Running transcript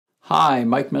Hi,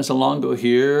 Mike Mazzalongo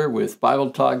here with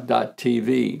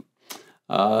BibleTalk.tv.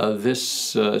 This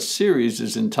series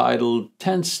is entitled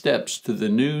 10 Steps to the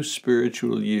New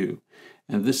Spiritual You,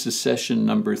 and this is session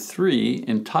number 3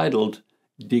 entitled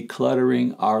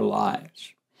Decluttering Our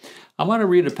Lives. I want to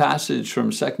read a passage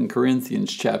from 2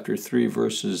 Corinthians chapter 3,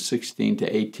 verses 16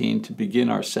 to 18 to begin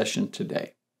our session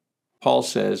today. Paul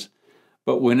says,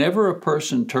 "But whenever a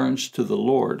person turns to the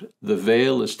Lord, the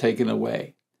veil is taken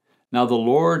away. Now the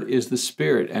Lord is the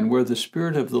Spirit, and where the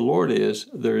Spirit of the Lord is,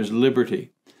 there is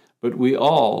liberty. But we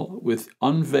all, with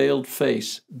unveiled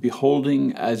face,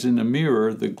 beholding as in a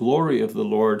mirror the glory of the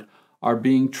Lord, are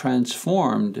being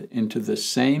transformed into the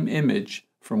same image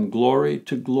from glory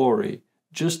to glory,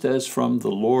 just as from the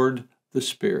Lord the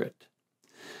Spirit."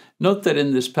 Note that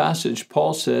in this passage,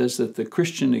 Paul says that the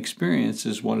Christian experience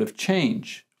is one of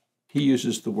change. He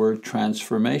uses the word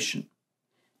transformation.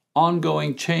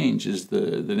 Ongoing change is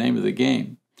the name of the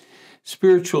game.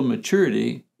 Spiritual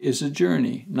maturity is a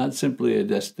journey, not simply a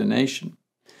destination.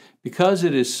 Because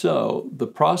it is so, the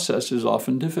process is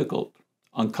often difficult,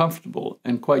 uncomfortable,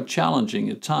 and quite challenging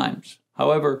at times.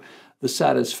 However, the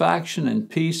satisfaction and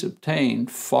peace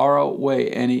obtained far outweigh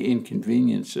any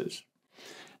inconveniences.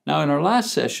 Now, in our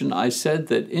last session, I said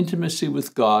that intimacy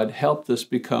with God helped us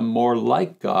become more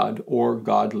like God or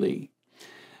godly.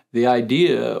 The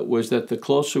idea was that the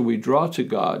closer we draw to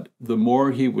God, the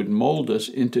more He would mold us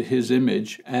into His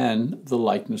image and the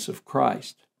likeness of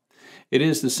Christ. It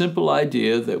is the simple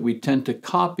idea that we tend to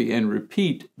copy and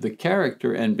repeat the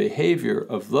character and behavior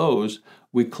of those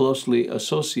we closely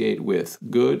associate with,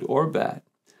 good or bad.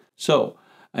 So,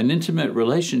 an intimate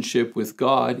relationship with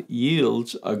God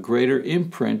yields a greater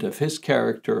imprint of His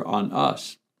character on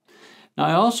us. Now,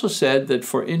 I also said that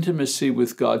for intimacy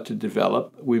with God to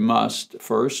develop, we must,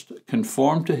 first,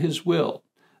 conform to His will.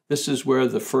 This is where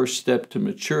the first step to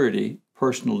maturity,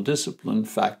 personal discipline,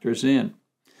 factors in.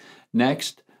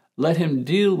 Next, let Him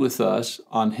deal with us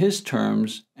on His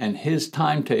terms and His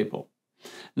timetable.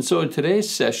 And so in today's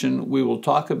session, we will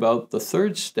talk about the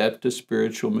third step to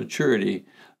spiritual maturity,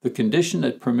 the condition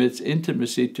that permits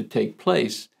intimacy to take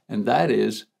place, and that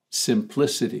is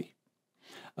simplicity.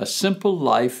 A simple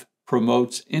life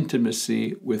promotes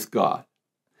intimacy with God.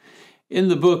 In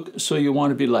the book, So You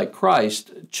Want to Be Like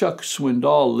Christ, Chuck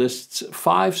Swindoll lists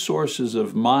 5 sources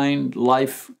of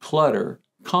mind-life clutter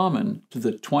common to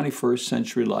the 21st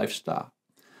century lifestyle.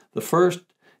 The first,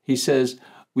 he says,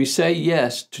 we say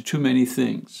yes to too many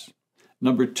things.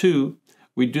 Number 2,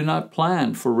 we do not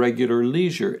plan for regular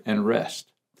leisure and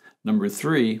rest. Number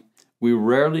 3, we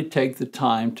rarely take the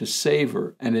time to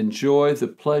savor and enjoy the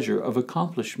pleasure of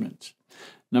accomplishments.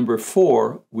 Number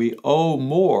 4, we owe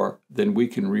more than we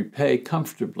can repay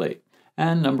comfortably.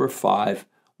 And number 5,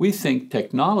 we think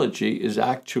technology is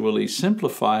actually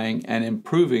simplifying and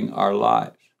improving our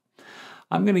lives.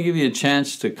 I'm going to give you a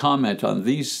chance to comment on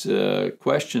these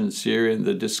questions here in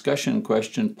the discussion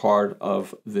question part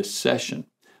of this session.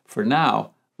 For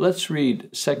now, let's read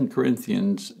 2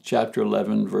 Corinthians chapter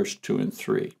 11, verse 2 and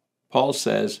 3. Paul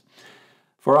says,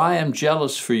 "For I am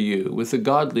jealous for you with a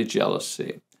godly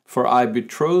jealousy. For I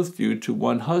betrothed you to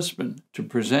one husband, to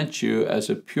present you as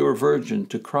a pure virgin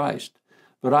to Christ.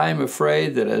 But I am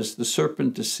afraid that as the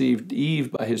serpent deceived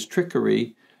Eve by his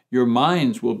trickery, your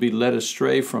minds will be led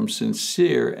astray from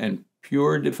sincere and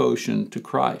pure devotion to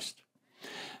Christ."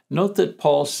 Note that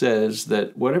Paul says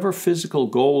that whatever physical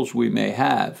goals we may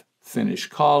have, finish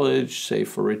college, save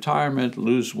for retirement,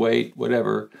 lose weight,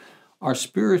 whatever, our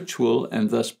spiritual and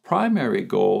thus primary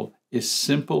goal is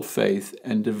simple faith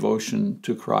and devotion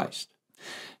to Christ.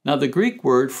 Now, the Greek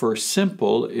word for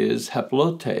simple is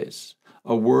haplotes,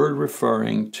 a word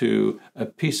referring to a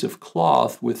piece of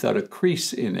cloth without a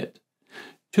crease in it.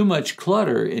 Too much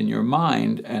clutter in your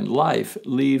mind and life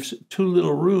leaves too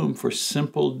little room for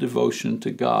simple devotion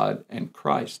to God and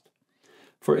Christ.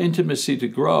 For intimacy to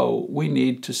grow, we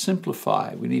need to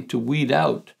simplify. We need to weed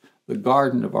out the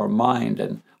garden of our mind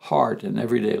and heart and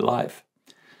everyday life.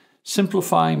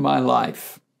 Simplifying my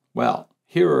life. Well,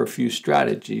 here are a few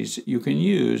strategies you can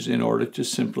use in order to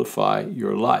simplify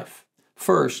your life.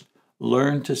 First,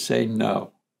 learn to say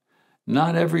no.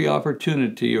 Not every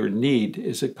opportunity or need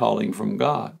is a calling from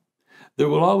God. There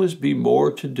will always be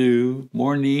more to do,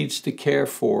 more needs to care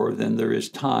for than there is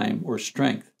time or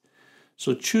strength.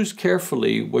 So choose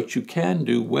carefully what you can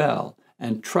do well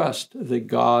and trust that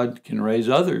God can raise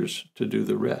others to do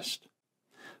the rest.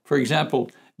 For example,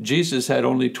 Jesus had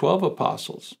only 12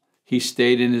 apostles. He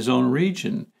stayed in his own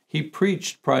region. He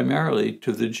preached primarily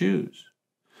to the Jews.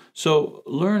 So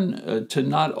learn to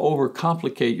not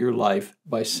overcomplicate your life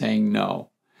by saying no.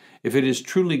 If it is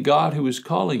truly God who is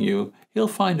calling you, He'll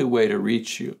find a way to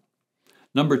reach you.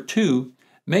 Number 2,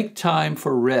 make time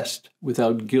for rest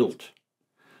without guilt.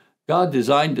 God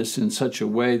designed us in such a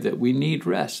way that we need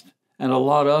rest, and a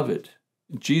lot of it.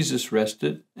 Jesus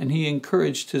rested, and he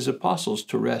encouraged his apostles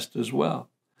to rest as well.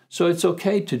 So it's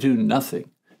okay to do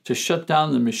nothing, to shut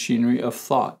down the machinery of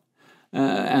thought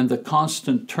and the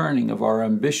constant turning of our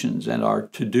ambitions and our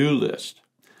to-do list.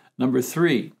 Number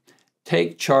 3,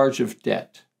 take charge of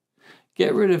debt.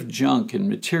 Get rid of junk and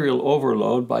material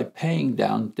overload by paying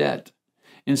down debt.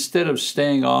 Instead of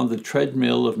staying on the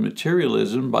treadmill of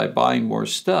materialism by buying more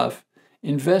stuff,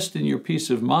 invest in your peace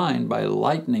of mind by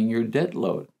lightening your debt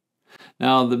load.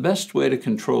 Now, the best way to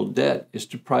control debt is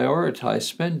to prioritize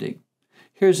spending.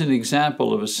 Here's an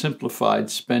example of a simplified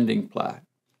spending plan.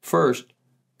 First,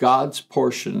 God's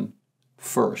portion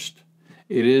first.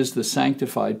 It is the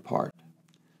sanctified part.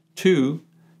 2,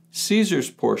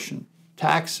 Caesar's portion,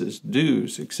 taxes,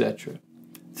 dues, etc.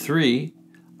 3,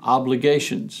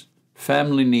 obligations,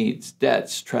 family needs,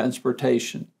 debts,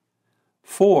 transportation.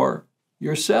 4,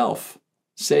 yourself,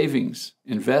 savings,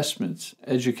 investments,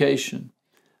 education.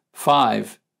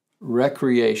 5,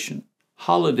 recreation,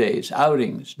 holidays,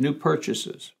 outings, new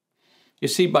purchases. You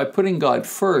see, by putting God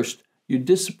first, you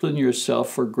discipline yourself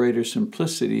for greater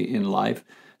simplicity in life,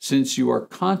 since you are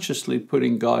consciously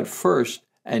putting God first,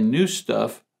 and new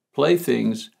stuff,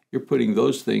 playthings, you're putting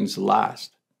those things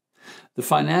last. The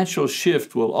financial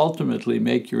shift will ultimately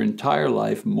make your entire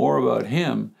life more about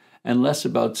Him and less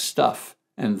about stuff,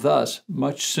 and thus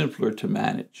much simpler to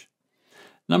manage.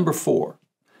 Number 4,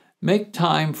 make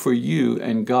time for you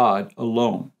and God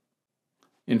alone.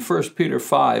 In 1 Peter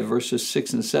 5, verses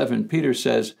 6 and 7, Peter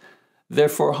says,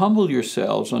 "Therefore humble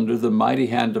yourselves under the mighty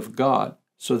hand of God,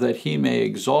 so that He may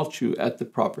exalt you at the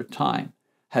proper time,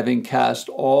 having cast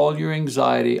all your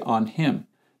anxiety on Him,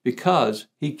 because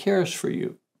He cares for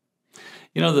you."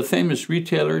 You know, the famous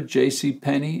retailer J.C.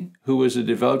 Penney, who was a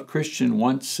devout Christian,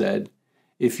 once said,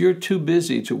 "If you're too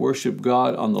busy to worship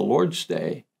God on the Lord's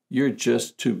Day, you're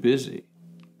just too busy."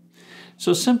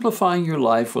 So simplifying your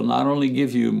life will not only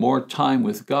give you more time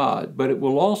with God, but it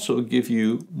will also give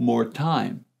you more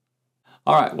time.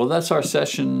 All right, well, that's our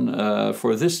session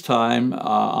for this time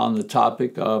on the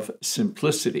topic of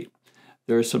simplicity.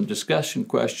 There are some discussion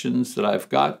questions that I've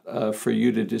got for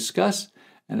you to discuss,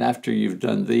 and after you've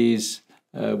done these,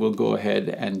 we'll go ahead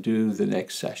and do the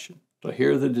next session. So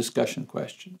here are the discussion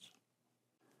questions.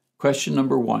 Question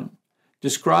number 1.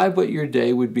 Describe what your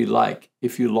day would be like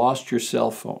if you lost your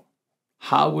cell phone.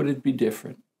 How would it be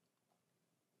different?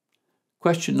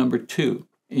 Question number 2.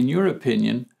 In your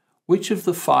opinion, which of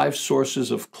the 5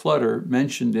 sources of clutter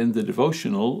mentioned in the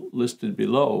devotional listed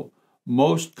below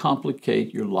most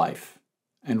complicate your life,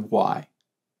 and why?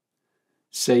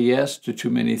 Say yes to too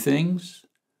many things,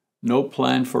 no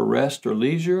plan for rest or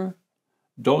leisure,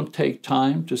 don't take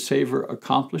time to savor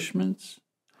accomplishments,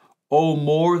 owe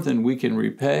more than we can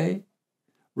repay,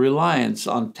 reliance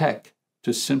on tech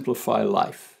to simplify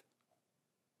life.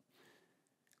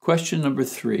 Question number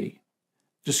 3.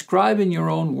 Describe in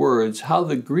your own words how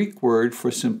the Greek word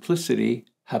for simplicity,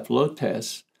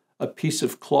 haplotes, a piece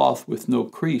of cloth with no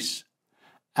crease,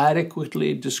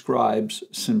 adequately describes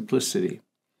simplicity.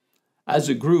 As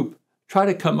a group, try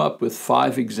to come up with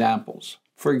 5 examples.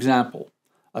 For example,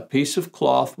 a piece of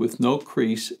cloth with no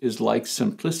crease is like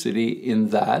simplicity in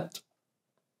that,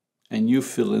 and you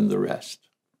fill in the rest.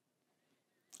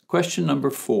 Question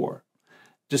number 4.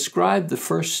 Describe the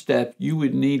first step you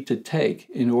would need to take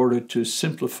in order to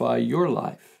simplify your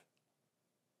life.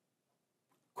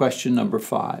 Question number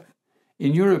 5.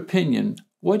 In your opinion,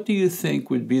 what do you think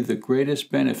would be the greatest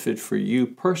benefit for you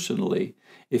personally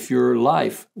if your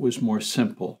life was more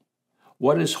simple?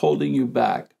 What is holding you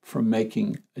back from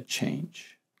making a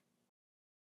change?